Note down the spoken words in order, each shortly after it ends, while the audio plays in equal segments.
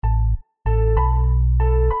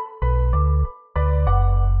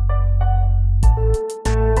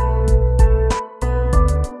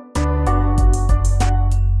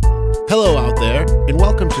and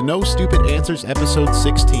welcome to No Stupid Answers Episode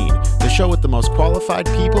 16, the show with the most qualified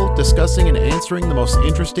people discussing and answering the most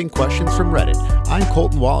interesting questions from Reddit. I'm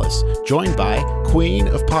Colton Wallace, joined by Queen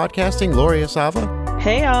of Podcasting, Lori Asava.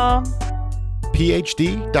 Hey, y'all.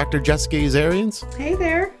 PhD, Dr. Jessica Azarians. Hey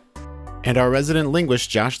there. And our resident linguist,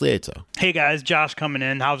 Josh Lieto. Hey guys, Josh coming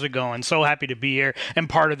in. How's it going? So happy to be here and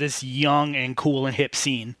part of this young and cool and hip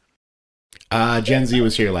scene. Gen Z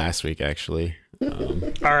was here last week, actually.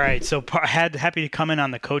 All right, so happy to come in on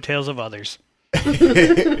the coattails of others.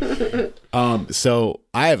 So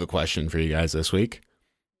I have a question for you guys this week.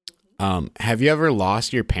 Have you ever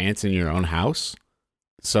lost your pants in your own house?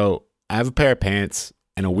 So I have a pair of pants,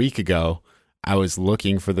 and a week ago, I was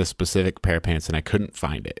looking for the specific pair of pants, and I couldn't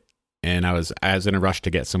find it. And I was in a rush to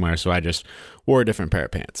get somewhere, so I just wore a different pair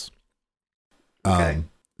of pants. Okay.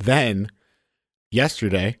 Then,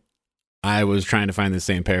 yesterday, I was trying to find the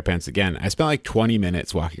same pair of pants again. I spent like 20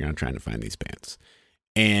 minutes walking around trying to find these pants.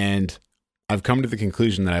 And I've come to the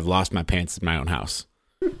conclusion that I've lost my pants in my own house.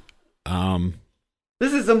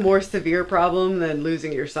 This is a more severe problem than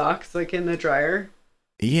losing your socks, like in the dryer.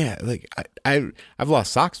 Yeah, like I've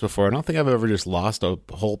lost socks before. I don't think I've ever just lost a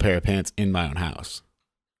whole pair of pants in my own house.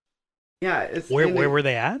 Yeah. It's Where were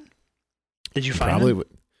they at? Did you find them?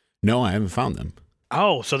 No, I haven't found them.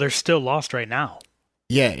 Oh, so they're still lost right now.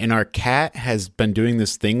 Yeah, and our cat has been doing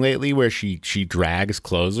this thing lately where she drags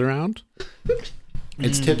clothes around.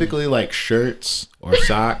 It's typically like shirts or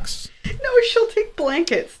socks. No, she'll take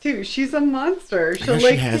blankets too. She's a monster.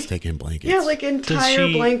 She has taken blankets. Yeah, like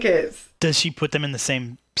entire blankets. Does she put them in the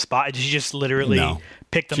same spot? Does she just literally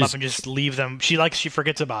pick them up and just leave them? She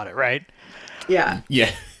forgets about it, right? Yeah.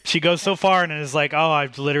 Yeah. She goes so far and is like, oh, I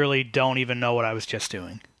literally don't even know what I was just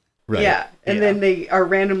doing. Right. Yeah, and then they are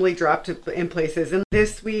randomly dropped in places. And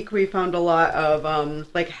this week we found a lot of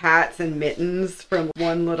like hats and mittens from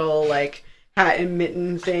one little like hat and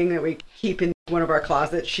mitten thing that we keep in one of our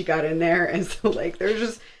closets. She got in there, and so like there's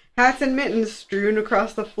just hats and mittens strewn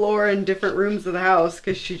across the floor in different rooms of the house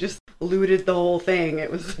because she just looted the whole thing. It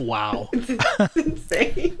was wow, it's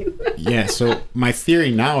insane. Yeah, so my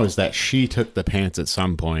theory now is that she took the pants at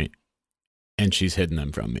some point and she's hidden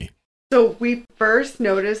them from me. So we first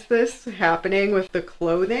noticed this happening with the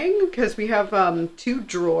clothing because we have 2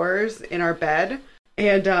 drawers in our bed,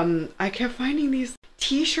 and I kept finding these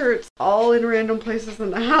t-shirts all in random places in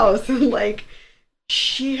the house, and like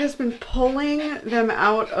she has been pulling them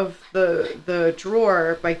out of the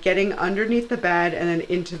drawer by getting underneath the bed and then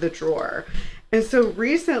into the drawer. And so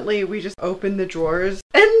recently we just opened the drawers,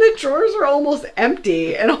 and the drawers are almost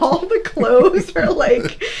empty, and all the clothes are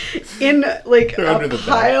like in like a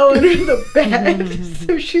pile under the bed.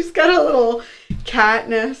 So she's got a little cat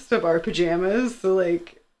nest of our pajamas. So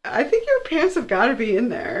like, I think your pants have got to be in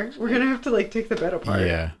there. We're gonna have to like take the bed apart.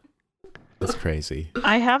 Yeah, that's crazy.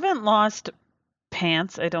 I haven't lost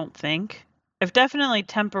pants, I don't think. I've definitely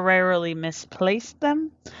temporarily misplaced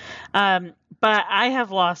them. But I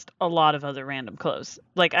have lost a lot of other random clothes.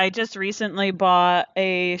 Like I just recently bought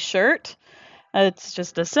a shirt. It's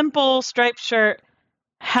just a simple striped shirt.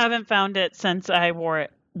 Haven't found it since I wore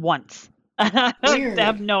it once. I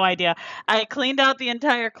have no idea. I cleaned out the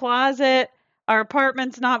entire closet. Our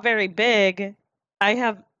apartment's not very big. I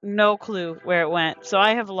have no clue where it went. So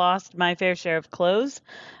I have lost my fair share of clothes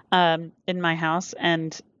in my house,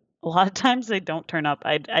 and a lot of times they don't turn up.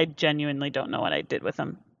 I genuinely don't know what I did with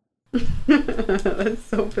them. That's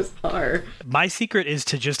so bizarre. My secret is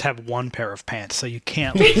to just have one pair of pants, so you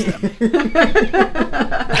can't lose them.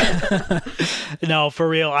 No, for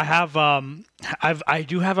real. I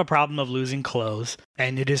do have a problem of losing clothes,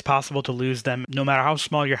 and it is possible to lose them no matter how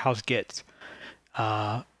small your house gets.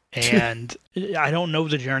 And I don't know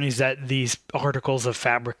the journeys that these articles of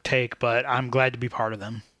fabric take, but I'm glad to be part of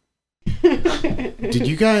them.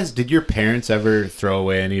 Did your parents ever throw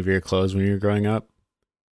away any of your clothes when you were growing up?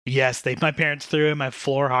 Yes, my parents threw in my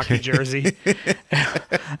floor hockey jersey.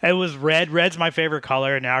 It was red. Red's my favorite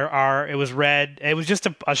color, and it was red. It was just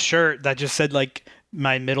a shirt that just said like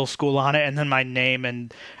my middle school on it, and then my name,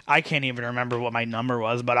 and I can't even remember what my number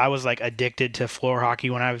was, but I was like addicted to floor hockey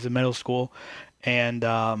when I was in middle school, and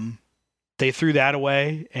they threw that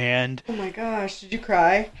away. And oh my gosh, did you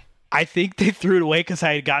cry? I think they threw it away because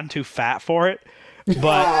I had gotten too fat for it.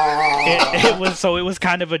 But it was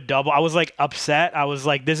kind of a double. I was like upset. I was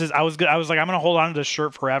like, I was like, I'm gonna hold on to this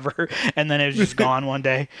shirt forever, and then it was just gone one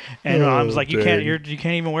day. And I was like, you can't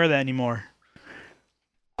even wear that anymore.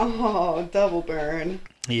 Oh, double burn.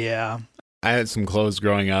 Yeah. I had some clothes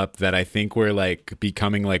growing up that I think were like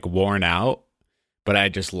becoming like worn out, but I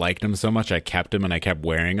just liked them so much I kept them and I kept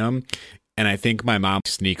wearing them. And I think my mom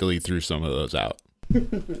sneakily threw some of those out.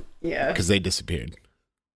 Yeah. Because they disappeared.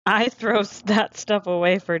 I throw that stuff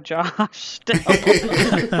away for Josh still.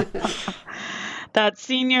 That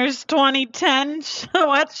senior's 2010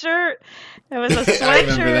 sweatshirt. It was a I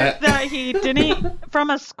remember sweatshirt that. that he didn't, from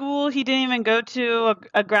a school he didn't even go to,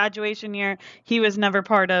 a graduation year he was never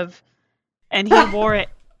part of, and he wore it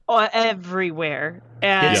everywhere.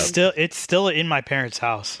 And It's still in my parents'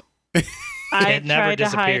 house. I It never tried to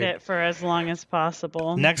hide disappeared. it for as long as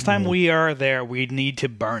possible. Next time we are there, we need to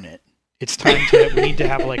burn it. It's time to. We need to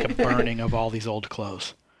have like a burning of all these old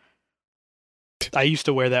clothes. I used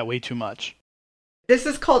to wear that way too much. This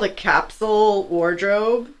is called a capsule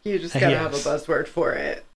wardrobe. You just gotta have a Yes. buzzword for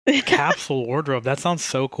it. Capsule wardrobe. That sounds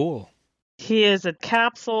so cool. He is a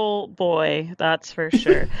capsule boy, that's for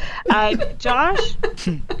sure.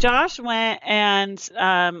 Josh went and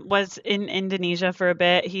was in Indonesia for a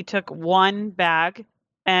bit. He took one bag,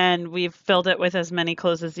 and we filled it with as many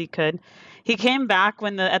clothes as he could. He came back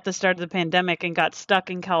at the start of the pandemic and got stuck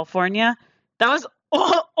in California. That was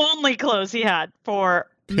only clothes he had for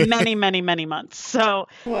many, many, many months. So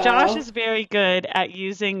Wow. Josh is very good at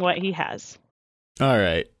using what he has. All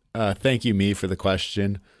right. Thank you, me, for the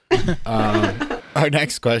question. Our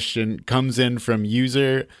next question comes in from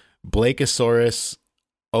user Blakeosaurus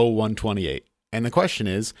 0128. And the question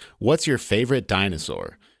is, what's your favorite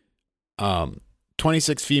dinosaur?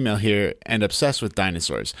 26 female here and obsessed with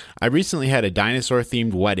dinosaurs. I recently had a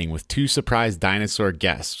dinosaur-themed wedding with 2 surprise dinosaur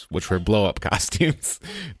guests, which were blow-up costumes,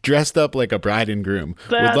 dressed up like a bride and groom.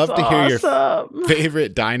 That's Would love to hear your awesome.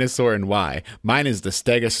 favorite dinosaur and why. Mine is the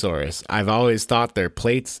Stegosaurus. I've always thought their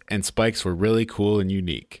plates and spikes were really cool and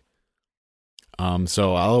unique.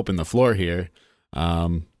 So I'll open the floor here.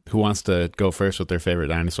 Who wants to go first with their favorite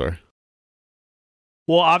dinosaur?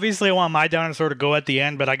 Well, obviously, I want my dinosaur to go at the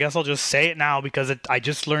end, but I guess I'll just say it now because I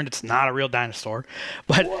just learned it's not a real dinosaur.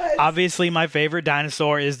 But What? obviously, my favorite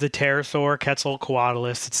dinosaur is the pterosaur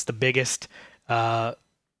Quetzalcoatlus. It's the biggest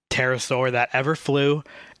pterosaur that ever flew.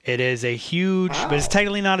 It is a huge, but it's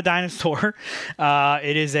technically not a dinosaur.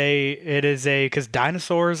 It is because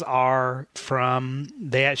dinosaurs are from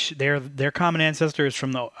their common ancestor is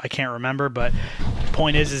from I can't remember, but the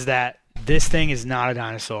point is that this thing is not a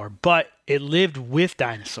dinosaur, but it lived with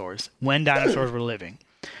dinosaurs when dinosaurs were living,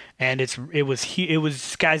 and it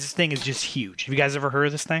was guys. This thing is just huge. Have you guys ever heard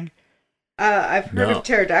of this thing? I've heard No. of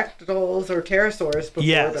pterodactyls or pterosaurs before,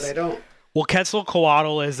 Yes. but I don't. Well,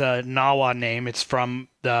 Quetzalcoatl is a Nahua name. It's from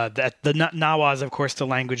the Nahua is, of course, the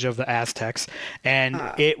language of the Aztecs, and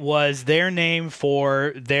it was their name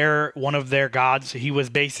for one of their gods. He was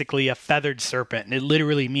basically a feathered serpent, and it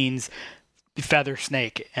literally means feather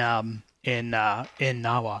snake in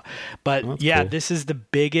Nahua. But That's yeah, cool. this is the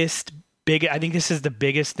biggest. I think this is the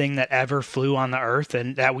biggest thing that ever flew on the Earth,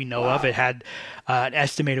 and that we know of. It had an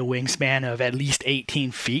estimated wingspan of at least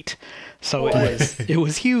 18 feet, so it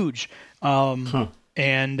was huge.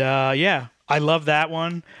 And yeah, I love that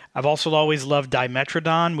one. I've also always loved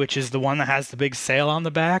Dimetrodon, which is the one that has the big sail on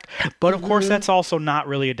the back. But of course, that's also not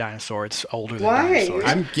really a dinosaur. It's older than Why? dinosaurs.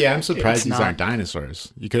 I'm surprised It's these not. aren't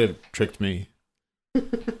dinosaurs. You could have tricked me.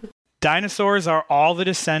 Dinosaurs are all the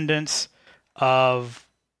descendants of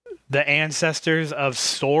the ancestors of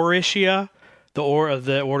Saurischia, the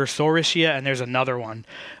order Saurischia, and there's another one.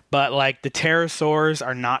 But like the pterosaurs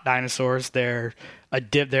are not dinosaurs. They're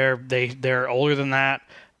they're older than that.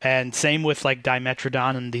 And same with like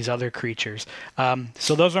Dimetrodon and these other creatures.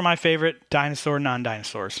 So those are my favorite dinosaur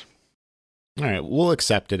non-dinosaurs. All right, we'll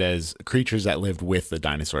accept it as creatures that lived with the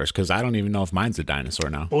dinosaurs because I don't even know if mine's a dinosaur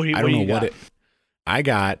now. What do you- I what don't do know you what got? it. I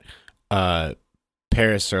got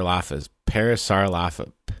Parasaurolophus.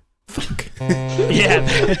 Fuck. Yeah,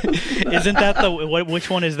 isn't that the which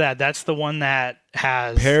one is that? That's the one that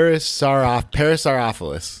has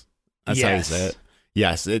Parasaurolophus. That's how you Yes. say it.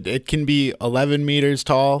 Yes, it can be 11 meters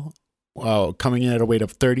tall, coming in at a weight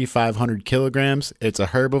of 3,500 kilograms. It's a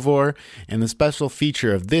herbivore, and the special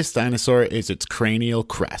feature of this dinosaur is its cranial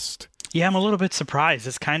crest. Yeah, I'm a little bit surprised.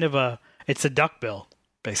 It's kind of it's a duckbill,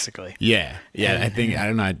 basically. Yeah. I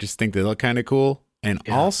don't know. I just think they look kind of cool. And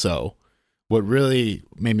also, what really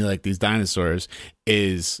made me like these dinosaurs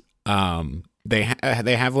is they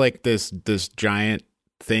have like this giant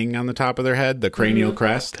thing on the top of their head, the cranial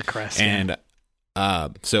crest. The crest, And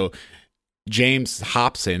so James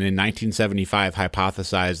Hobson in 1975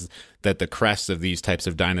 hypothesized that the crests of these types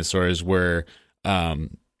of dinosaurs were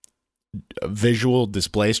visual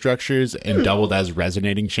display structures and doubled as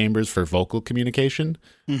resonating chambers for vocal communication.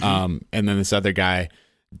 And then this other guy,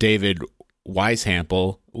 David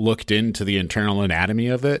Weishampel, looked into the internal anatomy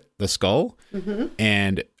of it, the skull,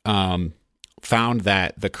 and found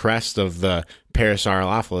that the crest of the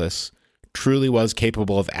Parasaurolophus truly was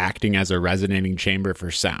capable of acting as a resonating chamber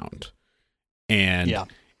for sound. And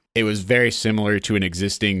it was very similar to an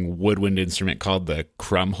existing woodwind instrument called the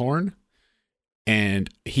crumhorn. And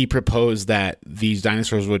he proposed that these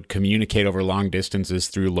dinosaurs would communicate over long distances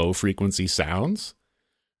through low frequency sounds.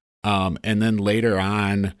 And then later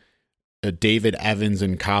on, David Evans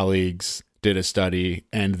and colleagues did a study,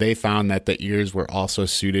 and they found that the ears were also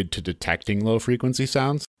suited to detecting low frequency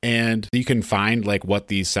sounds. And you can find like what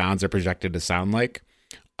these sounds are projected to sound like.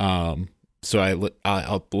 So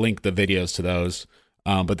I'll link the videos to those.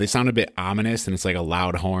 But they sound a bit ominous, and it's like a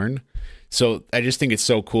loud horn. So I just think it's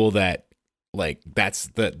so cool that like that's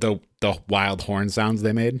the wild horn sounds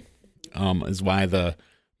they made. Is why the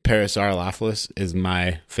Parasaurolophus is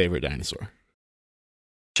my favorite dinosaur.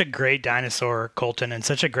 Such a great dinosaur, Colton, and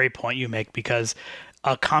such a great point you make, because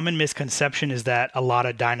a common misconception is that a lot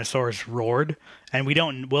of dinosaurs roared, and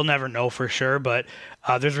we'll never know for sure, but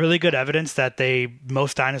there's really good evidence that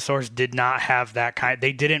most dinosaurs did not have that kind.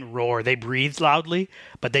 They didn't roar. They breathed loudly,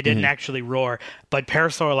 but they didn't actually roar. But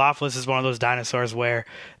Parasaurolophus is one of those dinosaurs where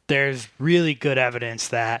there's really good evidence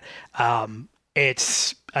that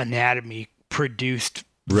its anatomy produced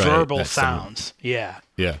verbal sounds. Yeah.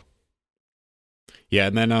 Yeah,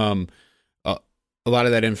 and then a lot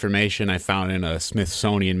of that information I found in a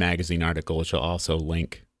Smithsonian Magazine article, which I'll also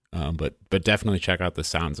link. But definitely check out the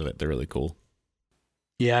sounds of it; they're really cool.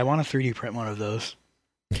 Yeah, I want to 3D print one of those.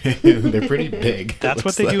 They're pretty big. That's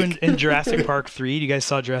what they do in Jurassic Park 3. You guys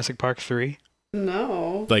saw Jurassic Park 3?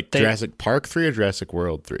 No. Jurassic Park 3 or Jurassic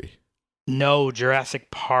World 3? No,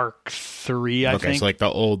 Jurassic Park 3. I think. Okay, so like the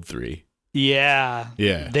old 3. Yeah.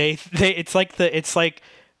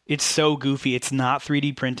 It's so goofy. It's not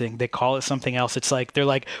 3D printing. They call it something else. It's like they're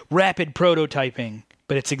like rapid prototyping,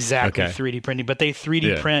 but it's exactly 3D printing. But they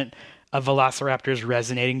 3D print a Velociraptor's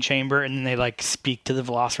resonating chamber, and then they like speak to the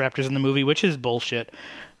Velociraptors in the movie, which is bullshit.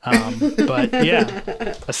 But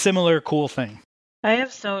yeah, a similar cool thing. I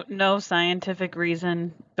have no scientific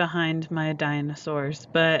reason behind my dinosaurs,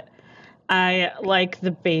 but I like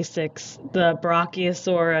the basics, the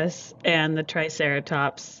Brachiosaurus and the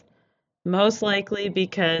Triceratops. Most likely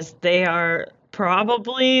because they are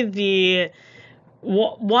probably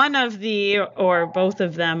one of the, or both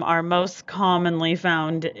of them are most commonly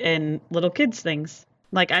found in little kids' things.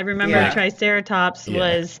 Like I remember Triceratops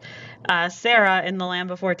was Sarah in The Land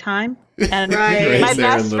Before Time. And my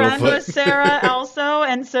best friend was Sarah also.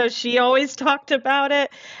 And so she always talked about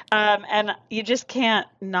it. And you just can't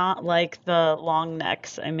not like the long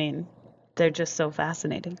necks. I mean, they're just so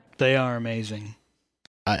fascinating. They are amazing.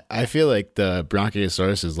 I feel like the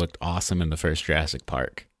Bronchiosauruses looked awesome in the first Jurassic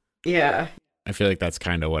Park. Yeah. I feel like that's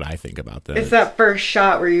kind of what I think about them. It's that first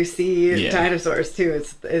shot where you see dinosaurs too.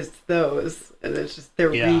 It's those, and it's just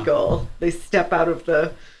they're regal. They step out of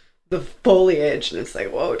the foliage, and it's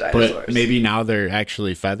like, whoa, dinosaurs. But maybe now they're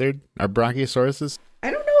actually feathered. Are Brochiosauruses?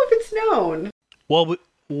 I don't know if it's known. Well,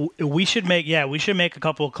 we should make a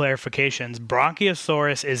couple of clarifications.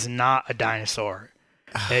 Bronchiosaurus is not a dinosaur.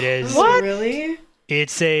 It is what? Really?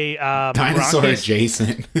 It's a dinosaur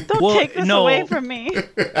adjacent. Don't take this away from me.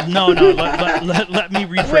 No. Let me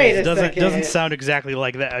rephrase. It doesn't sound exactly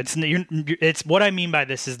like that. It's what I mean by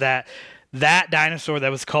this is that dinosaur that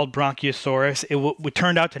was called Bronchiosaurus, it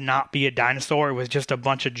turned out to not be a dinosaur. It was just a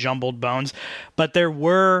bunch of jumbled bones. But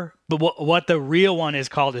what the real one is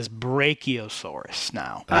called is Brachiosaurus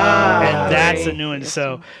now, and that's a new one.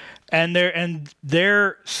 So. And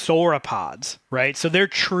they're sauropods, right? So they're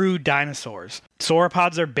true dinosaurs.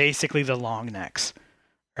 Sauropods are basically the long necks,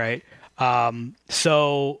 right? There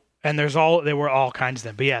were all kinds of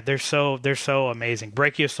them. But yeah, they're so amazing.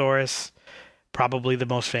 Brachiosaurus, probably the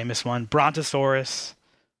most famous one. Brontosaurus,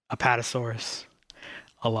 Apatosaurus,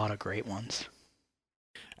 a lot of great ones.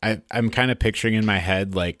 I'm kind of picturing in my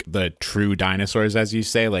head like the true dinosaurs, as you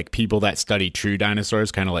say, like people that study true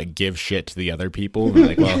dinosaurs kind of like give shit to the other people. And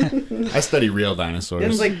like, well, I study real dinosaurs.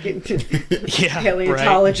 It's like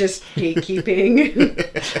paleontologist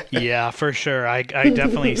gatekeeping. Yeah, for sure. I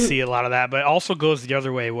definitely see a lot of that, but it also goes the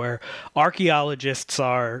other way where archaeologists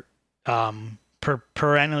are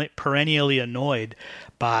perennially annoyed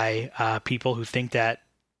by people who think that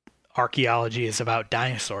archaeology is about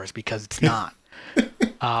dinosaurs because it's not.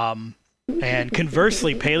 And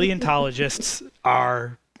conversely, paleontologists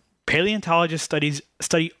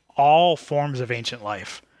study all forms of ancient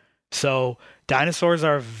life. So dinosaurs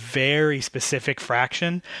are a very specific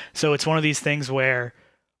fraction. So it's one of these things where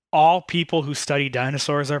all people who study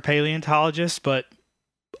dinosaurs are paleontologists, but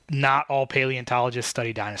not all paleontologists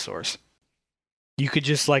study dinosaurs. You could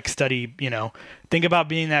just like study, think about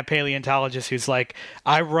being that paleontologist who's like,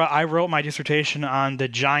 I wrote my dissertation on the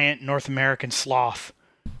giant North American sloth,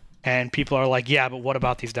 and people are like, yeah, but what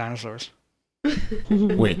about these dinosaurs?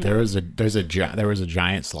 Wait, there was a giant sloth. There was a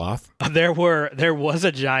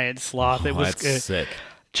giant sloth. It was that's sick.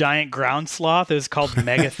 Giant ground sloth. It was called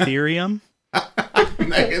Megatherium. Wow.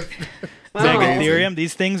 Megatherium.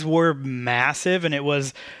 These things were massive, and it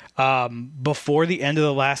was before the end of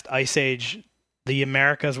the last ice age. The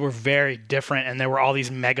Americas were very different, and there were all these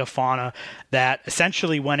megafauna that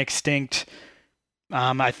essentially went extinct.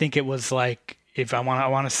 I think it was like, if I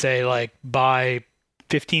want to say like by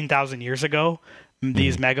 15,000 years ago,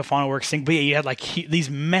 these megafauna were extinct. But yeah, you had like these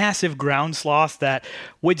massive ground sloths that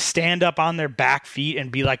would stand up on their back feet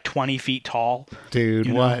and be like 20 feet tall.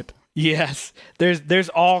 Dude, what? Yes, there's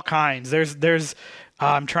all kinds. There's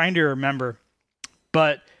I'm trying to remember,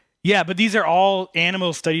 but. Yeah, but these are all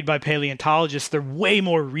animals studied by paleontologists. They're way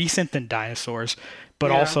more recent than dinosaurs,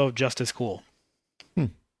 but also just as cool.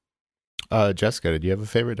 Jessica, did you have a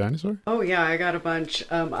favorite dinosaur? Oh yeah, I got a bunch.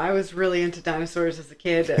 I was really into dinosaurs as a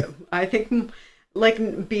kid. I think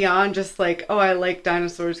like beyond just like, oh, I like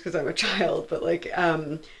dinosaurs because I'm a child, but like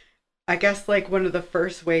I guess like one of the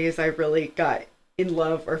first ways I really got in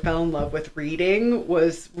love or fell in love with reading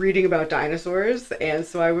was reading about dinosaurs. And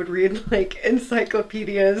so I would read like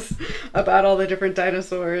encyclopedias about all the different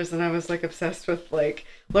dinosaurs, and I was like obsessed with like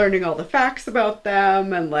learning all the facts about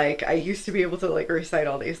them, and like I used to be able to like recite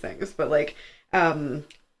all these things, but like I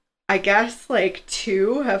guess like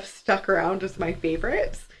two have stuck around as my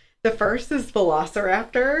favorites. The first is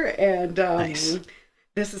Velociraptor, and Nice.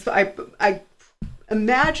 this is I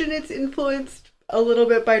imagine it's influenced a little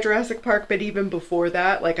bit by Jurassic Park, but even before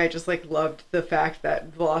that, like I just like loved the fact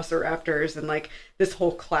that velociraptors and like this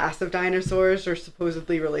whole class of dinosaurs are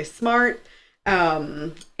supposedly really smart.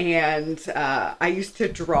 And I used to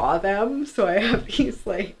draw them, so I have these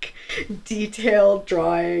like detailed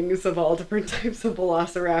drawings of all different types of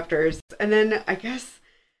velociraptors. And then I guess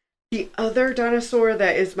the other dinosaur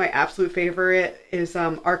that is my absolute favorite is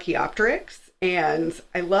Archaeopteryx. And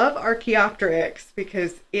I love Archaeopteryx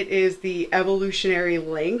because it is the evolutionary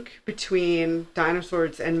link between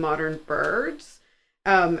dinosaurs and modern birds.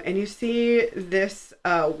 And you see this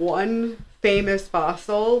one famous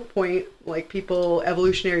fossil point, like people,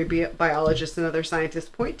 evolutionary biologists and other scientists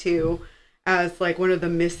point to as like one of the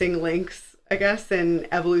missing links, I guess, in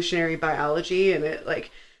evolutionary biology. And it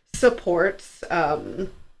like supports,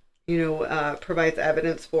 provides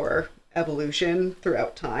evidence for evolution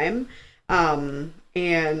throughout time. And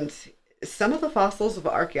some of the fossils of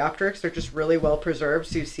Archaeopteryx are just really well preserved.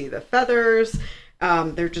 So you see the feathers.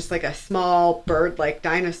 They're just like a small bird-like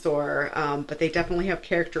dinosaur, but they definitely have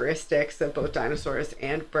characteristics of both dinosaurs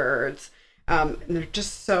and birds. And they're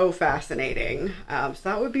just so fascinating. So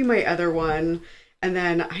that would be my other one. And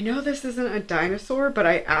then I know this isn't a dinosaur, but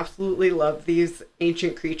I absolutely love these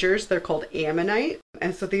ancient creatures. They're called ammonite.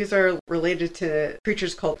 And so these are related to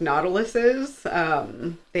creatures called nautiluses.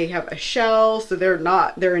 They have a shell, so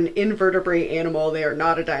they're an invertebrate animal. They are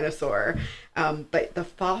not a dinosaur. But the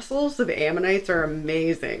fossils of ammonites are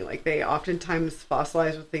amazing. Like they oftentimes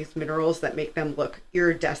fossilize with these minerals that make them look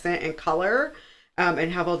iridescent in color.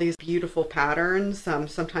 And have all these beautiful patterns.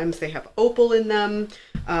 Sometimes they have opal in them,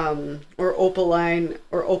 or opaline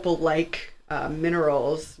or opal-like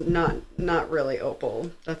minerals. Not really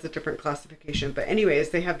opal. That's a different classification. But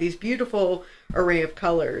anyways, they have these beautiful array of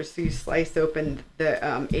colors. So you slice open the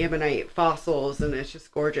ammonite fossils, and it's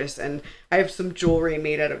just gorgeous. And I have some jewelry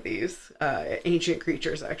made out of these ancient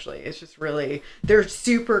creatures. Actually, it's just they're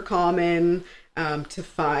super common. To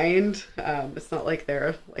find. It's not like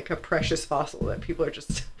they're like a precious fossil that people are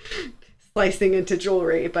just slicing into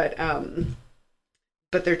jewelry, but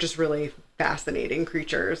they're just really fascinating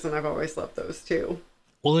creatures, and I've always loved those too.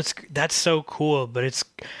 Well, that's so cool, but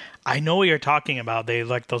I know what you're talking about. They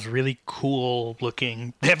like those really cool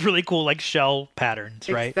looking. They have really cool like shell patterns,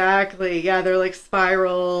 right? Exactly. Yeah, they're like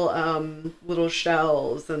spiral little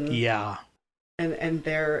shells, and yeah. And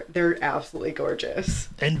they're absolutely gorgeous.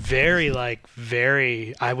 And very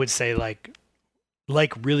I would say like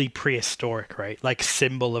really prehistoric, right? Like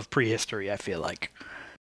symbol of prehistory, I feel like.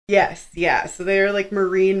 Yes, yeah. So they're like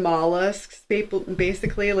marine mollusks,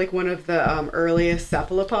 basically like one of the earliest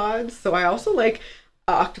cephalopods. So I also like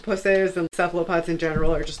octopuses, and cephalopods in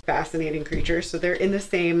general are just fascinating creatures. So they're in the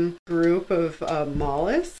same group of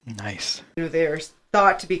mollusks. Nice. They're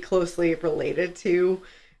thought to be closely related to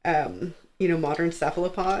modern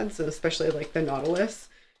cephalopods, and especially like the nautilus.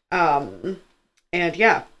 And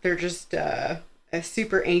yeah, they're just a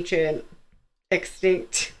super ancient,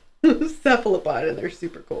 extinct cephalopod, and they're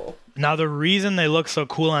super cool. Now, the reason they look so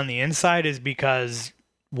cool on the inside is because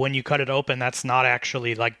when you cut it open, that's not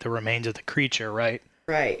actually like the remains of the creature, right?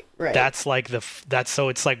 Right. That's like so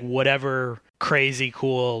it's like whatever crazy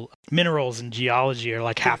cool minerals and geology are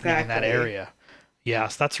like happening in that area.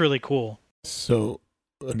 Yes, that's really cool. So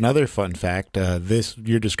another fun fact,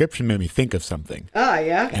 your description made me think of something. Ah,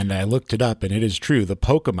 yeah. And I looked it up, and it is true. The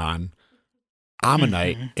Pokemon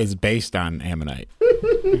Ammonite is based on Ammonite.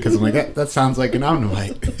 Because I'm like, that sounds like an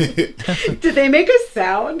Ammonite. Did they make a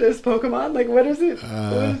sound as Pokemon? Like, what does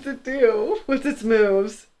it do? What's its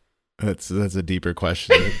moves? That's a deeper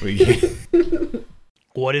question.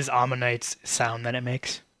 What is Ammonite's sound that it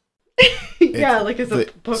makes? Yeah, like it's a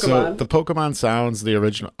Pokemon. So the Pokemon sounds, the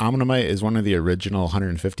original Ammonite is one of the original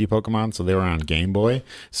 150 Pokemon, so they were on Game Boy.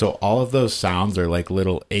 So all of those sounds are like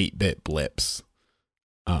little 8-bit blips.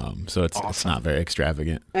 So it's not very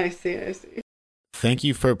extravagant. I see. Thank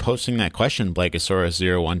you for posting that question,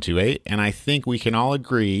 Blaikosaurus0128. And I think we can all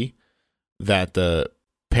agree that the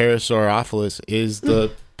Parasaurophilus is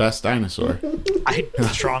the best dinosaur. I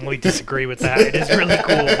strongly disagree with that. It is really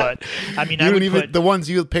cool, but I mean, the ones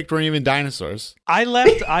you picked weren't even dinosaurs. I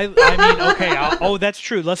mean, okay. That's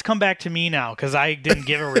true. Let's come back to me now because I didn't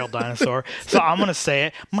give a real dinosaur. So I'm going to say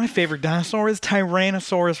it. My favorite dinosaur is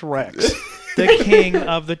Tyrannosaurus Rex, the king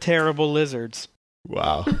of the terrible lizards.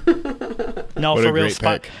 Wow. No, what for a real. great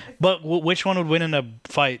pick. But which one would win in a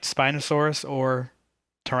fight, Spinosaurus or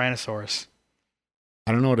Tyrannosaurus?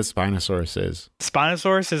 I don't know what a Spinosaurus is.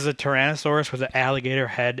 Spinosaurus is a Tyrannosaurus with an alligator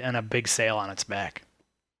head and a big sail on its back.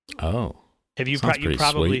 Oh. You've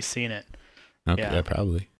probably seen it. Okay, yeah,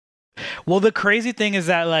 probably. Well, the crazy thing is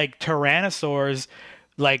that like Tyrannosaurs,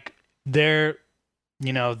 like they're,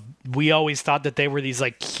 we always thought that they were these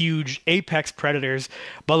like huge apex predators,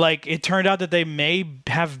 but like it turned out that they may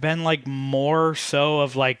have been like more so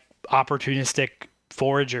of like opportunistic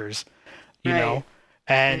foragers, you know?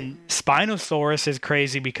 And Spinosaurus is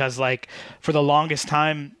crazy because like for the longest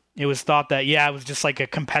time it was thought that it was just like a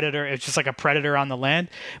competitor, it's just like a predator on the land,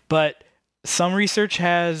 but some research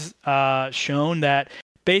has shown that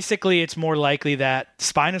basically it's more likely that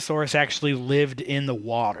Spinosaurus actually lived in the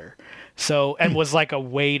water. So, and was like a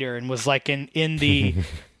wader and was like in the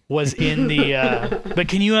but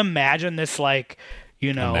can you imagine this like,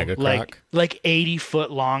 like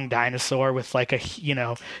 80-foot long dinosaur with like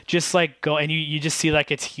just like and you just see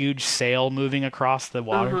like its huge sail moving across the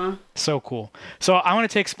water. So cool. So I want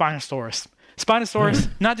to take Spinosaurus,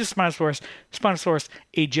 not just Spinosaurus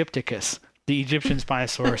aegypticus, the Egyptian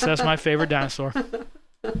Spinosaurus. That's my favorite dinosaur.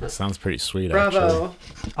 That sounds pretty sweet. Bravo.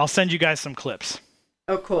 Actually. I'll send you guys some clips.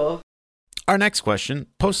 Oh, cool. Our next question,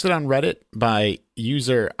 posted on Reddit by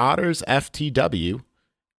user OttersFTW.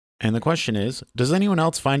 And the question is, does anyone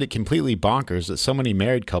else find it completely bonkers that so many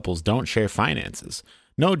married couples don't share finances?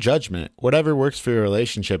 No judgment. Whatever works for your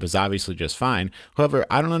relationship is obviously just fine. However,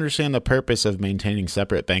 I don't understand the purpose of maintaining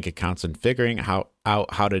separate bank accounts and figuring out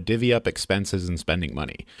how to divvy up expenses and spending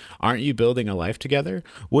money. Aren't you building a life together?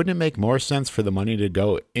 Wouldn't it make more sense for the money to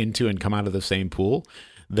go into and come out of the same pool?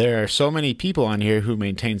 There are so many people on here who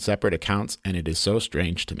maintain separate accounts, and it is so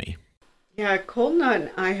strange to me. Yeah, Colton and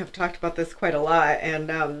I have talked about this quite a lot,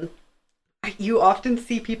 and you often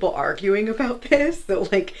see people arguing about this. So,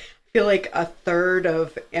 like, I feel like a third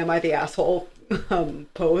of "Am I the Asshole?"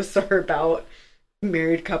 posts are about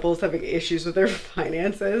married couples having issues with their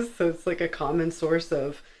finances. So it's like a common source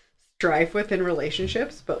of strife within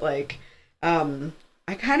relationships. But like, I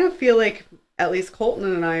kind of feel like at least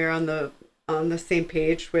Colton and I are on the same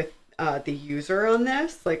page with the user on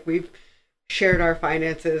this. Like we've shared our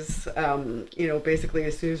finances, basically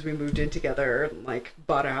as soon as we moved in together, like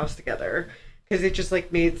bought a house together, because it just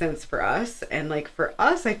like made sense for us. And like for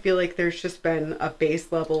us, I feel like there's just been a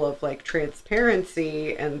base level of like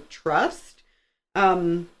transparency and trust.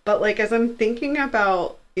 But like as I'm thinking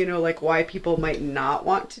about, like why people might not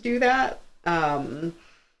want to do that, I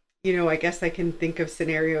guess I can think of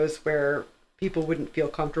scenarios where people wouldn't feel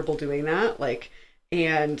comfortable doing that. Like,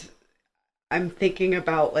 and I'm thinking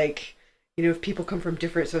about like, if people come from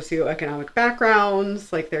different socioeconomic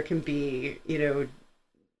backgrounds, like there can be,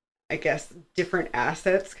 I guess different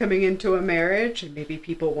assets coming into a marriage, and maybe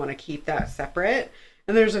people want to keep that separate.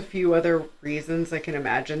 And there's a few other reasons I can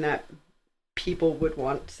imagine that people would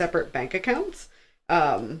want separate bank accounts.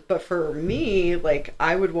 But for me, like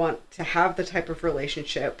I would want to have the type of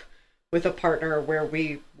relationship with a partner where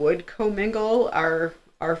we would commingle our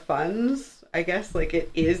funds. I guess like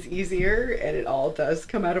it is easier and it all does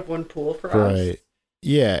come out of one pool for us. Right.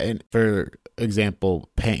 Yeah. And for example,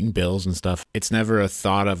 paying bills and stuff, it's never a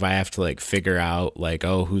thought of I have to like figure out like,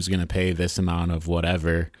 oh, who's going to pay this amount of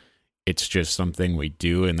whatever. it's just something we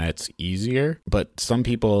do and that's easier. But some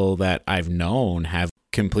people that I've known have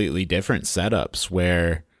completely different setups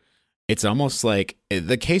where it's almost like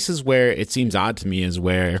the cases where it seems odd to me is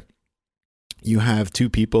where you have two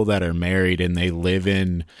people that are married and they live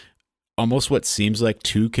in almost what seems like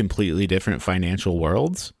two completely different financial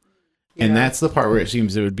worlds. Yeah. And that's the part where it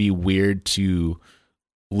seems it would be weird to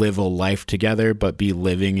live a life together, but be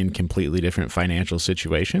living in completely different financial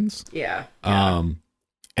situations. Yeah. And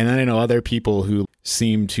then I know other people who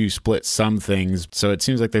seem to split some things. So it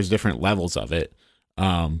seems like there's different levels of it.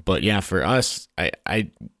 But yeah, for us,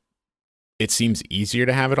 it seems easier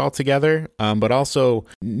to have it all together. But also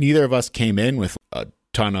neither of us came in with a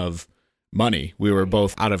ton of money. We were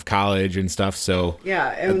both out of college and stuff. So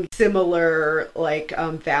yeah, and similar like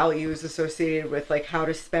values associated with like how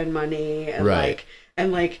to spend money and right.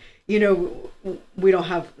 You know, we don't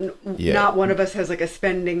have not one of us has like a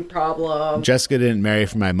spending problem. Jessica didn't marry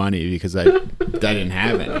for my money because I didn't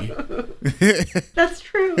have any. That's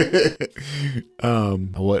true.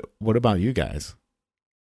 What about you guys?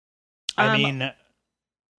 I mean,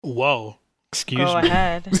 whoa. Excuse me. Go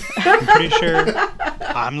ahead. I'm pretty sure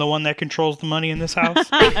I'm the one that controls the money in this house.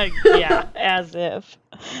 Yeah, as if.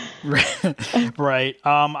 Right.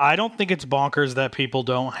 I don't think it's bonkers that people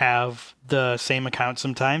don't have the same account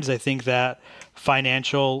sometimes. I think that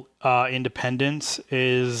financial independence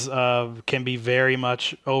can be very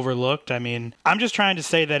much overlooked. I mean, I'm just trying to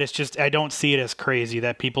say that it's just, I don't see it as crazy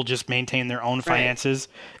that people just maintain their own finances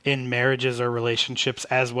in marriages or relationships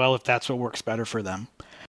as well, if that's what works better for them.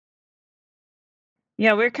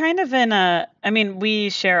 Yeah, we're kind of we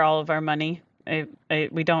share all of our money.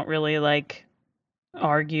 We don't really like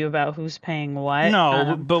argue about who's paying what.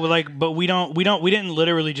 No, but we didn't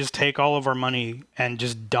literally just take all of our money and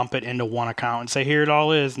just dump it into one account and say, here it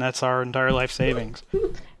all is, and that's our entire life savings.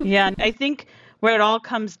 Yeah, I think where it all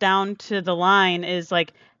comes down to the line is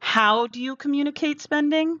like, how do you communicate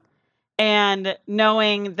spending? And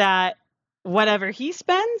knowing that whatever he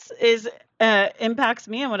spends impacts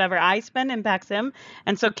me, and whatever I spend impacts him.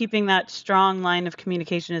 And so keeping that strong line of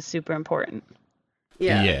communication is super important.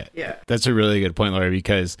 Yeah. That's a really good point, Laura,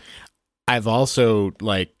 because I've also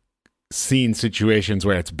like seen situations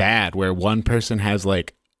where it's bad, where one person has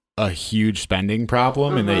like a huge spending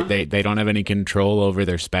problem and they don't have any control over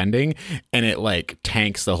their spending, and it like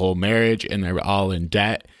tanks the whole marriage and they're all in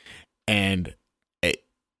debt. And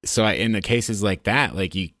in the cases like that,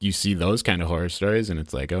 like you see those kind of horror stories and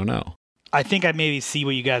it's like, oh no. I think I maybe see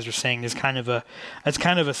what you guys are saying. It's kind of a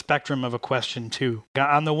spectrum of a question too.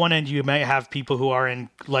 On the one end, you may have people who are in,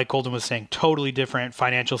 like Colton was saying, totally different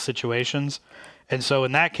financial situations. And so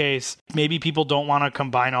in that case, maybe people don't want to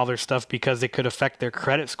combine all their stuff because it could affect their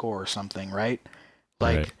credit score or something, right?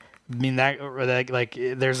 Like, right. I mean,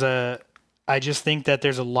 I just think that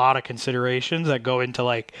there's a lot of considerations that go into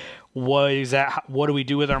like, what do we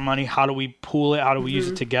do with our money? How do we pool it? How do we use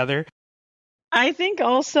it together? I think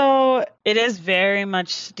also it is very much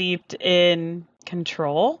steeped in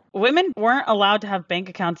control. Women weren't allowed to have bank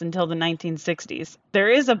accounts until the 1960s. There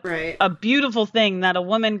is a beautiful thing that a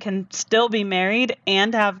woman can still be married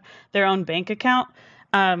and have their own bank account,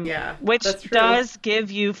 which does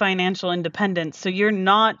give you financial independence. So you're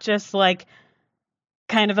not just like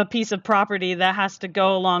kind of a piece of property that has to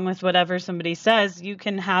go along with whatever somebody says. You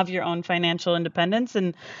can have your own financial independence,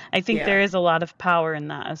 and I think there is a lot of power in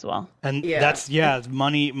that as well. And that's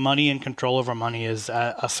money and control over money is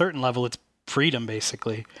at a certain level, it's freedom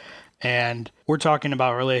basically. And we're talking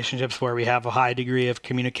about relationships where we have a high degree of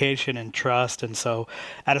communication and trust, and so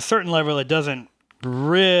at a certain level it doesn't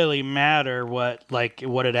really matter what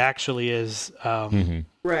it actually is,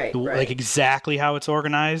 like exactly how it's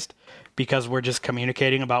organized, because we're just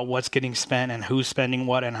communicating about what's getting spent and who's spending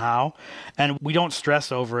what and how. And we don't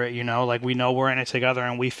stress over it, like we know we're in it together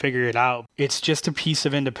and we figure it out. It's just a piece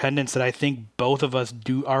of independence that I think both of us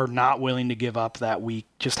are not willing to give up, that we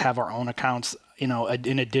just have our own accounts,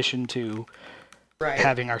 in addition to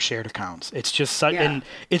having our shared accounts. It's just and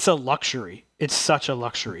it's a luxury. It's such a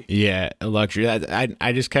luxury. Yeah, a luxury.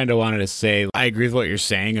 I just kind of wanted to say, I agree with what you're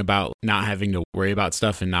saying about not having to worry about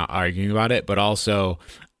stuff and not arguing about it, but also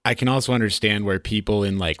I can also understand where people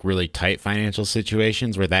in like really tight financial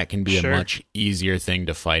situations where that can be a much easier thing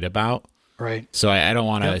to fight about. Right. So I don't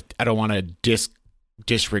want to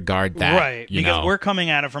disregard that. Right. Because we're coming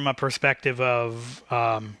at it from a perspective of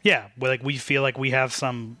we feel like we have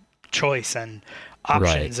some choice and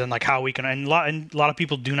options and like how we can, and a lot of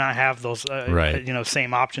people do not have those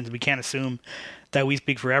same options. We can't assume that we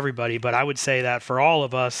speak for everybody, but I would say that for all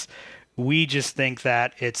of us, we just think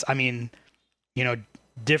that it's,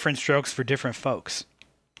 different strokes for different folks.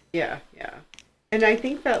 Yeah. And I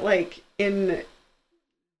think that like in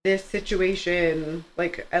this situation,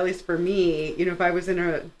 like at least for me, you know, if I was in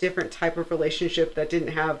a different type of relationship that didn't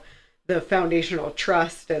have the foundational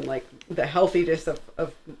trust and like the healthiness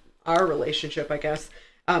of our relationship, I guess,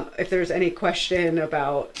 if there's any question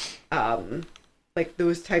about like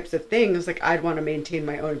those types of things, like I'd want to maintain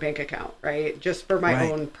my own bank account, right? Just for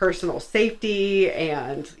my own personal safety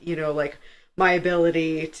and, you know, like my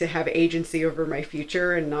ability to have agency over my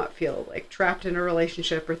future and not feel like trapped in a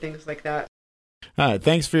relationship or things like that.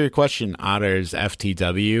 Thanks for your question, Otters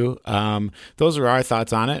FTW. Those are our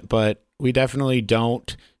thoughts on it, but we definitely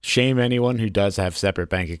don't shame anyone who does have separate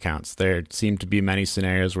bank accounts. There seem to be many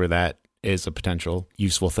scenarios where that is a potential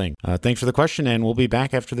useful thing. Thanks for the question, and we'll be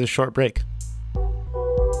back after this short break.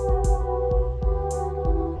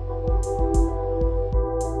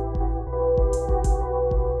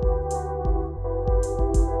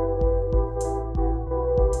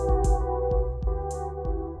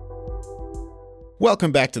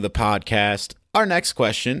 Welcome back to the podcast. Our next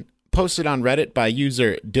question, posted on Reddit by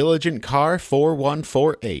user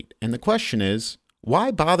DiligentCar4148. And the question is,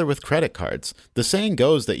 why bother with credit cards? The saying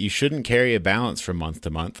goes that you shouldn't carry a balance from month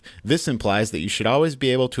to month. This implies that you should always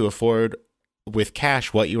be able to afford with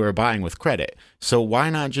cash what you are buying with credit. So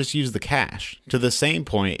why not just use the cash? To the same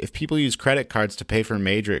point, if people use credit cards to pay for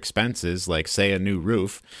major expenses, like say a new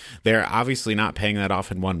roof, they're obviously not paying that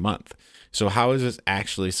off in 1 month. So how is this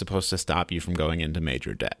actually supposed to stop you from going into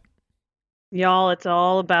major debt? Y'all, it's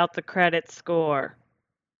all about the credit score.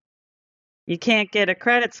 You can't get a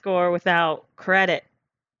credit score without credit.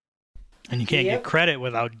 And you can't get credit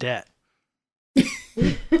without debt.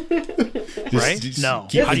 Right? No.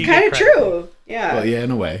 It's kind of true. Yeah. Well, yeah,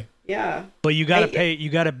 in a way. Yeah. But you got to pay. You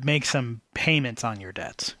got to make some payments on your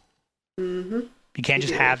debts. Mm-hmm. You can't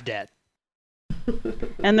just have debt.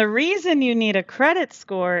 And the reason you need a credit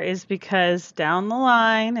score is because down the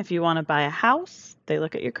line, if you want to buy a house, they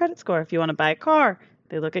look at your credit score. If you want to buy a car,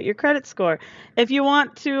 they look at your credit score. If you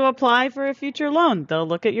want to apply for a future loan, they'll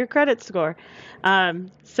look at your credit score.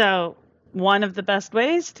 So one of the best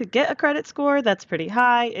ways to get a credit score that's pretty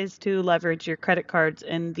high is to leverage your credit cards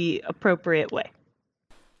in the appropriate way.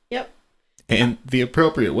 Yep. And the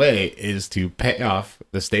appropriate way is to pay off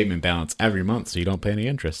the statement balance every month so you don't pay any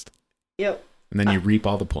interest. Yep. And then you reap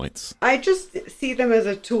all the points. I just see them as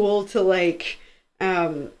a tool to like,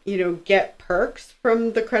 you know, get perks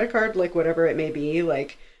from the credit card, like whatever it may be.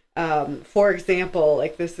 Like, for example,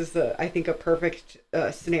 like this is I think a perfect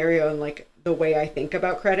scenario in like the way I think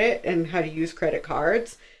about credit and how to use credit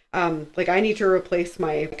cards. Like I need to replace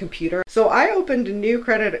my computer. So I opened a new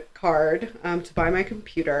credit card to buy my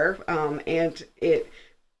computer, and it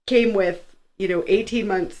came with, you know, 18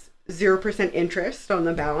 months, 0% interest on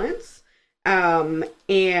the balance.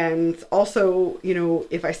 And also, you know,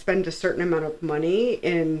 if I spend a certain amount of money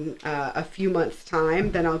in a few months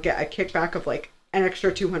time, then I'll get a kickback of like an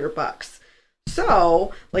extra $200.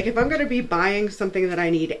 So like, if I'm going to be buying something that I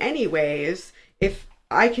need anyways, if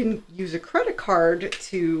I can use a credit card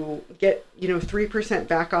to get, you know, 3%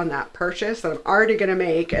 back on that purchase that I'm already going to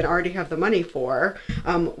make and already have the money for,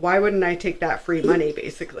 why wouldn't I take that free money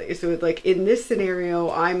basically? So like in this scenario,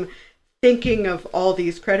 I'm thinking of all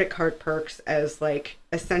these credit card perks as like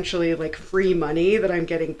essentially like free money that I'm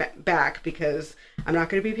getting back because I'm not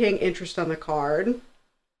going to be paying interest on the card.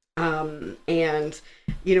 And,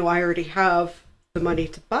 you know, I already have the money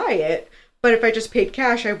to buy it, but if I just paid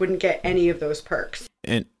cash, I wouldn't get any of those perks.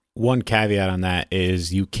 And one caveat on that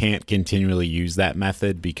is you can't continually use that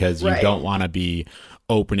method because you don't want to be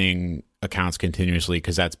opening accounts continuously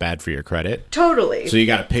because that's bad for your credit. Totally. So you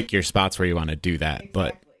got to pick your spots where you want to do that. Exactly.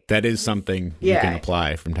 But that is something you can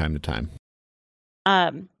apply from time to time.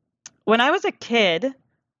 When I was a kid,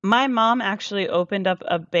 my mom actually opened up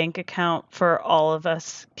a bank account for all of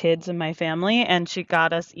us kids in my family, and she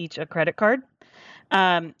got us each a credit card.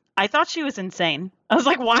 I thought she was insane. I was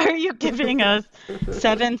like, why are you giving a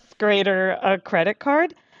 7th grader a credit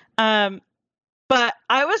card? But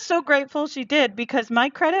I was so grateful she did because my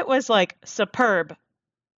credit was like superb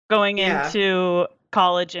going into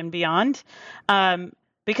college and beyond.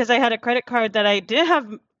 Because I had a credit card that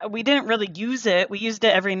we didn't really use it. We used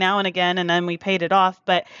it every now and again, and then we paid it off.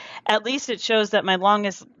 But at least it shows that my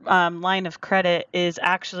longest line of credit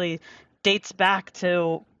dates back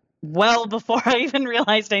to well before I even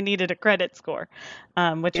realized I needed a credit score,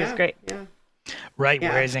 which is great. Yeah. Right.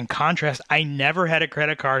 Yeah. Whereas in contrast, I never had a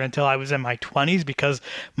credit card until I was in my 20s because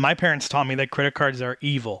my parents taught me that credit cards are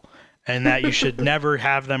evil. And that you should never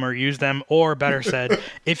have them or use them, or better said,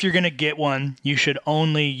 if you're going to get one, you should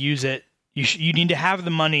only use it. You need to have the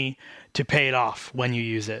money to pay it off when you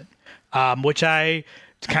use it, which I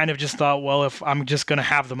kind of just thought, well, if I'm just going to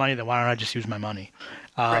have the money, then why don't I just use my money?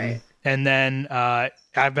 Right. And then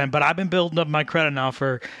I've been building up my credit now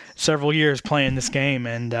for several years playing this game,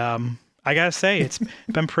 and I gotta say it's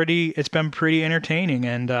been pretty entertaining,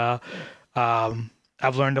 and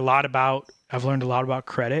I've learned a lot about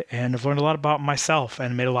credit, and I've learned a lot about myself,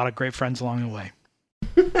 and made a lot of great friends along the way.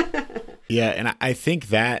 Yeah, and I think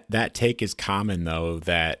that take is common, though,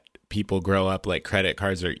 that people grow up like credit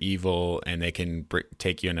cards are evil and they can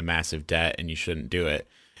take you into massive debt and you shouldn't do it.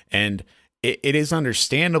 And it is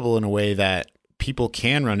understandable in a way that people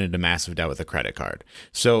can run into massive debt with a credit card.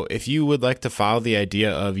 So if you would like to follow the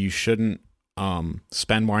idea of you shouldn't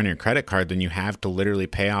spend more on your credit card than you have to literally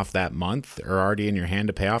pay off that month or already in your hand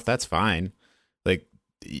to pay off, that's fine. Like,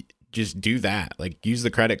 just do that. Like, use the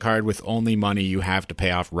credit card with only money you have to pay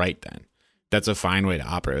off right then. That's a fine way to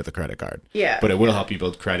operate with a credit card. Yeah. But it will help you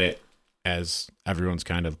build credit, as everyone's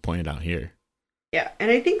kind of pointed out here. Yeah,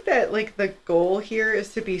 and I think that like the goal here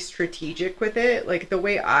is to be strategic with it. Like the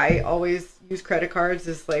way I always use credit cards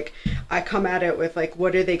is like I come at it with like,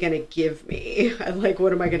 what are they going to give me? And like,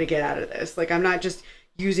 what am I going to get out of this? Like, I'm not just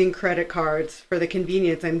using credit cards for the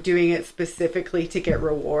convenience. I'm doing it specifically to get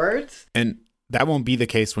rewards. And that won't be the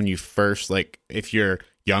case when you first, like, if you're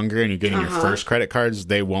younger and you're getting your first credit cards,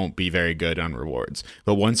 they won't be very good on rewards.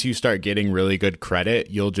 But once you start getting really good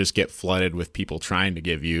credit, you'll just get flooded with people trying to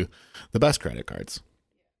give you the best credit cards.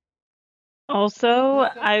 Also,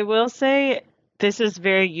 I will say this is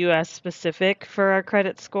very US specific for our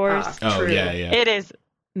credit scores. Oh, True. yeah. It is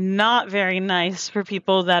not very nice for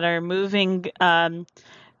people that are moving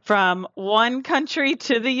from one country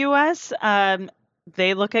to the US.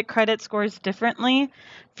 They look at credit scores differently.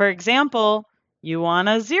 For example, you want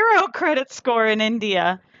a 0 credit score in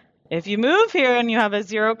India. If you move here and you have a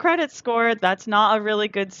 0 credit score, that's not a really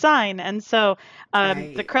good sign. And so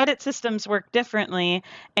the credit systems work differently,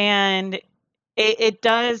 and it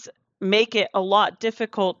does make it a lot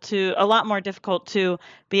more difficult to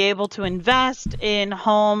be able to invest in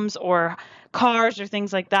homes or cars or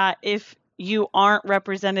things like that if you aren't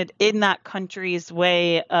represented in that country's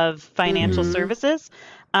way of financial services.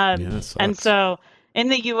 And so in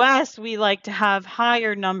the US, we like to have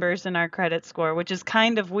higher numbers in our credit score, which is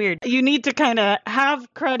kind of weird. You need to kind of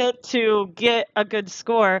have credit to get a good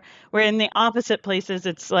score, where in the opposite places,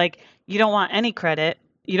 it's like you don't want any credit.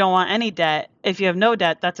 You don't want any debt. If you have no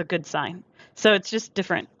debt, that's a good sign. So it's just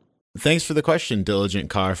different. Thanks for the question, Diligent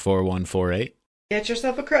Car 4148. Get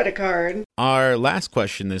yourself a credit card. Our last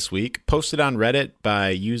question this week, posted on Reddit by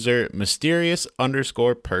user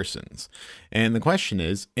mysterious_persons. And the question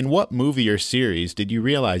is, in what movie or series did you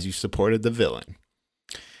realize you supported the villain?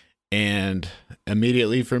 And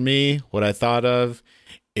immediately for me, what I thought of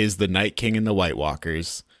is the Night King and the White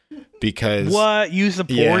Walkers. Because what, you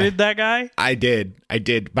supported that guy? I did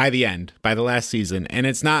by the end, by the last season. And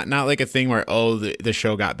it's not like a thing where, the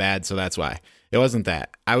show got bad, so that's why. It wasn't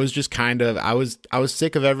that. I was just kind of, I was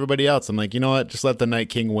sick of everybody else. I'm like, you know what? Just let the Night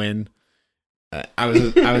King win. I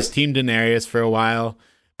was Team Daenerys for a while,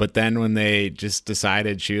 but then when they just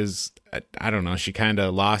decided she was, I don't know, she kind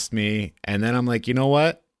of lost me. And then I'm like, you know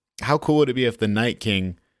what? How cool would it be if the Night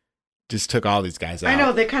King just took all these guys out? I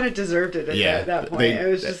know, they kind of deserved it at that point. It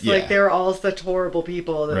was just like they were all such horrible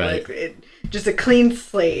people that just a clean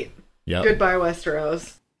slate. Yep. Goodbye,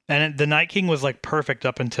 Westeros. And the Night King was like perfect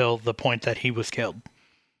up until the point that he was killed.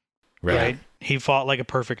 Right? He fought like a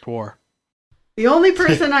perfect war. The only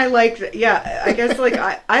person I liked, I guess like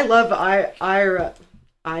I love Arya.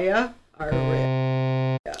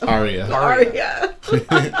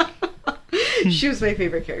 She was my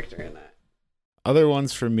favorite character in that. Other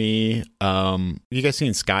ones for me, you guys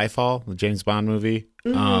seen Skyfall, the James Bond movie?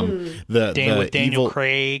 With Daniel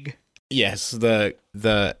Craig. Yes, the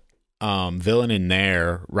villain in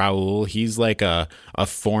there, Raul, he's like a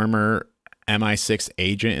former MI6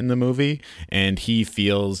 agent in the movie, and he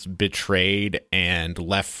feels betrayed and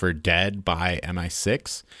left for dead by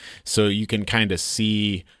MI6. So you can kind of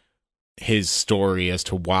see his story as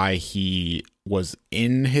to why he was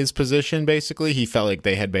in his position. Basically, he felt like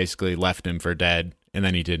they had basically left him for dead, and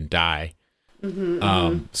then he didn't die.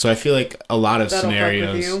 So I feel like a lot of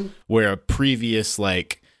scenarios where a previous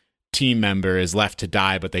like team member is left to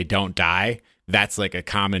die, but they don't die, that's like a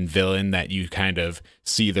common villain that you kind of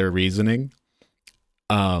see their reasoning.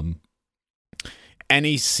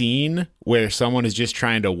 Any scene where someone is just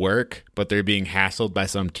trying to work, but they're being hassled by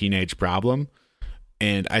some teenage problem.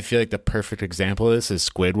 And I feel like the perfect example of this is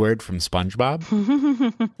Squidward from SpongeBob.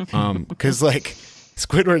 Because like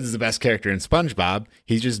Squidward is the best character in SpongeBob.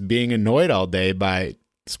 He's just being annoyed all day by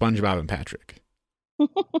SpongeBob and Patrick.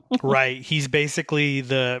 Right. He's basically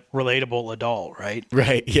the relatable adult, right?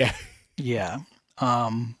 Right. Yeah. Yeah.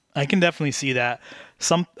 I can definitely see that.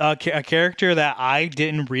 A character that I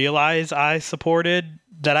didn't realize I supported,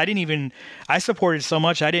 I supported so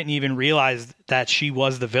much I didn't even realize that she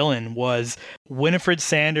was the villain, was Winifred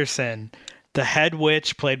Sanderson, the head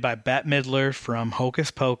witch played by Bette Midler from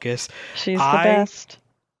Hocus Pocus. She's the best.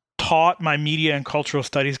 Taught my media and cultural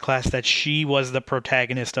studies class that she was the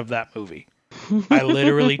protagonist of that movie. I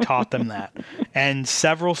literally taught them that. And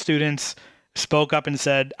several students spoke up and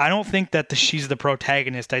said, I don't think that she's the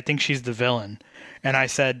protagonist. I think she's the villain. And I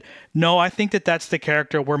said, no, I think that that's the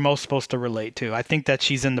character we're most supposed to relate to. I think that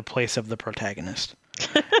she's in the place of the protagonist.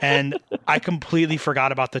 And I completely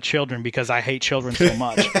forgot about the children because I hate children so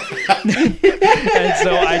much. And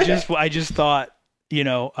so I just thought,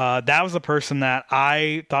 that was a person that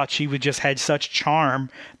I thought she would just had such charm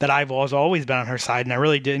that I've always been on her side, and I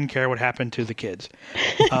really didn't care what happened to the kids.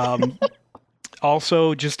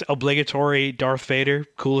 Also, just obligatory Darth Vader,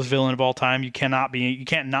 coolest villain of all time. You can't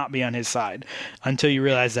not be on his side until you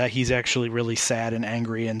realize that he's actually really sad and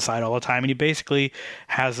angry inside all the time, and he basically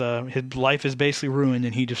his life is basically ruined,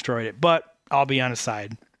 and he destroyed it. But I'll be on his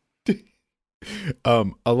side.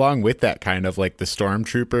 Along with that, kind of like the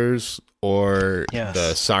stormtroopers or Yes.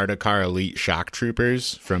 the Sardaukar elite shock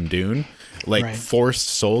troopers from Dune, like Right. forced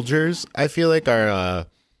soldiers, I feel like are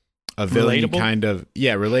a villain Relatable? kind of,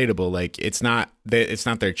 relatable. Like it's not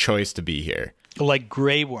their choice to be here. Like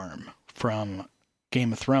Grey Worm from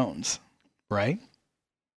Game of Thrones, right?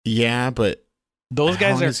 Yeah, but Those how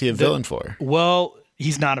guys long are is he a villain for? Well,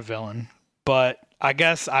 he's not a villain, but I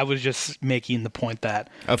guess I was just making the point that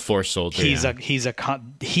A forced soldier.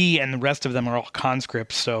 he and the rest of them are all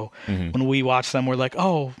conscripts. So when we watch them, we're like,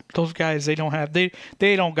 oh, those guys, they don't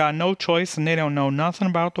got no choice and they don't know nothing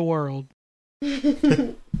about the world.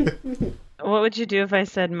 What would you do if I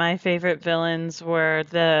said my favorite villains were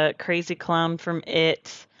the crazy clown from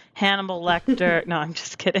It, Hannibal Lecter? No, I'm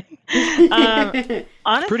just kidding. Honestly,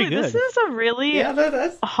 pretty good. this is a really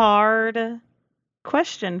that's hard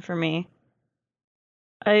question for me.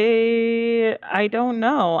 I don't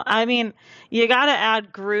know. I mean, you gotta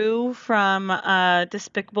add Gru from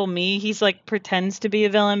Despicable Me. He's like pretends to be a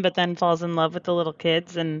villain, but then falls in love with the little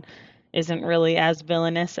kids and isn't really as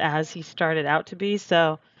villainous as he started out to be.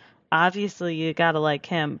 So obviously you gotta like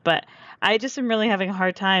him. But I just am really having a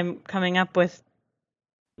hard time coming up with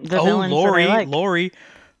the villains that I like. Lori,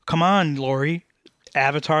 come on, Lori.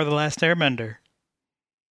 Avatar: The Last Airbender.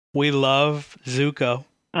 We love Zuko.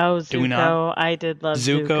 Oh, Do we not? Zuko. I did love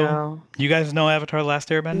Zuko. You guys know Avatar: The Last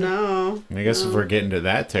Airbender? no. I guess if we're getting to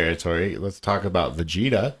that territory, let's talk about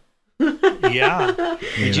Vegeta. Yeah.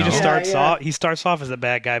 Vegeta know? starts off as a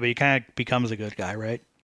bad guy, but he kind of becomes a good guy, right?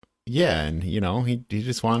 Yeah, and he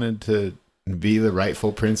just wanted to be the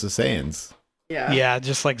rightful Prince of Saiyans. Yeah. Yeah,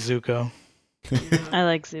 just like Zuko. I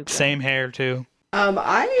like Zuko. Same hair too.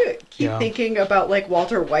 I keep Yeah. thinking about like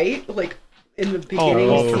Walter White, like in the Oh, beginning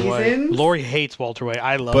Walter seasons. White. Lori hates Walter White.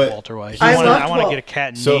 I love But Walter White. I I loved want to Wal- get a cat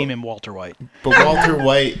and So- name him Walter White. But Walter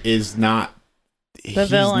White is not. He's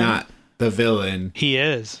villain. not the villain. He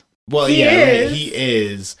is. Well, He yeah, right, is. he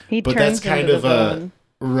is. He but turns that's kind into of the a villain.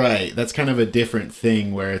 right. That's kind of a different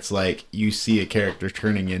thing where it's like you see a character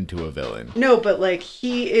turning into a villain. No, but like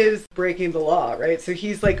he is breaking the law, right? So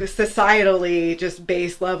he's like societally, just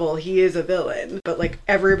base level, he is a villain. But like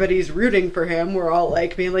everybody's rooting for him. We're all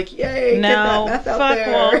like being like, "Yay, get that No, meth out fuck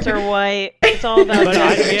there." Walter White. It's all about But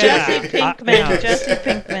Jesse Pinkman. yeah. Jesse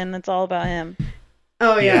Pinkman. It's all about him.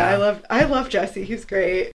 Oh yeah, Yeah. I love Jesse. He's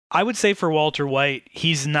great. I would say for Walter White,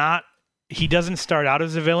 he doesn't start out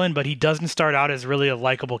as a villain, but he doesn't start out as really a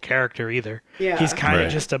likable character either. Yeah. He's kind Right.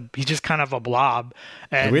 of he's just kind of a blob.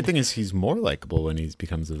 The And weird thing is he's more likable when he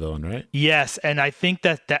becomes a villain, right? yes, and I think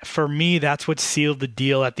that for me, that's what sealed the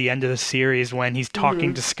deal at the end of the series when he's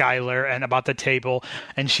talking to Skylar and about the table,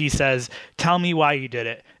 and she says, "Tell me why you did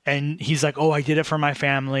it." And he's like, "Oh, I did it for my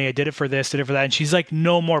family. I did it for this, did it for that." And she's like,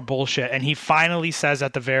 "No more bullshit." And he finally says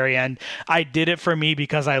at the very end, "I did it for me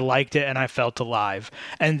because I liked it and I felt alive."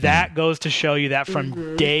 And that goes to show you that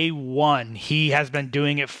from day one, he has been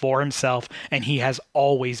doing it for himself and he has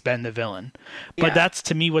always been the villain. But Yeah. that's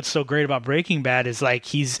to me what's so great about Breaking Bad is like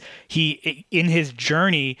he in his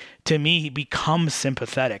journey, to me, he becomes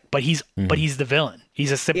sympathetic, but he's the villain.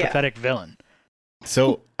 He's a sympathetic villain.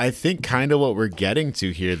 So I think kind of what we're getting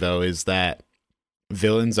to here, though, is that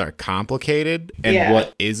villains are complicated, and Yeah.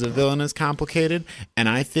 what is a villain is complicated. And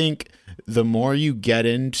I think the more you get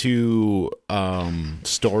into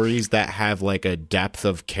stories that have like a depth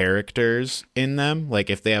of characters in them, like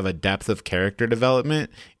if they have a depth of character development,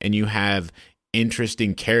 and you have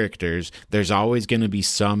interesting characters, there's always going to be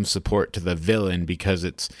some support to the villain because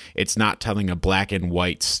it's not telling a black and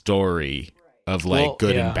white story of like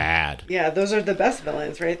good and bad. Yeah, those are the best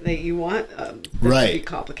villains, right? That you want right. to be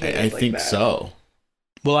complicated. I think that. so.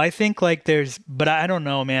 Well, I think like but I don't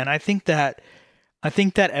know, man. I think that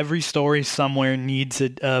every story somewhere needs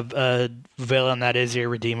a villain that is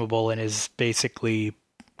irredeemable and is basically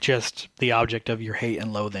just the object of your hate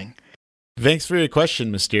and loathing. Thanks for your question,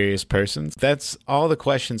 mysterious persons. That's all the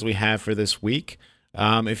questions we have for this week.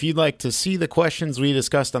 If you'd like to see the questions we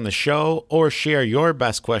discussed on the show or share your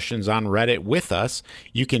best questions on Reddit with us,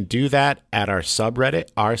 you can do that at our subreddit,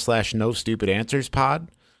 r/NoStupidAnswersPod.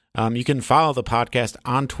 You can follow the podcast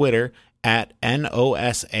on Twitter at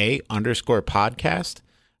NOSA_podcast.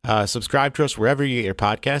 Subscribe to us wherever you get your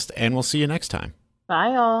podcast, and we'll see you next time.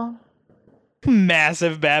 Bye, all.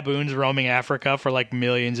 Massive baboons roaming Africa for like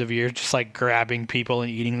millions of years, just like grabbing people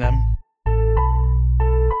and eating them.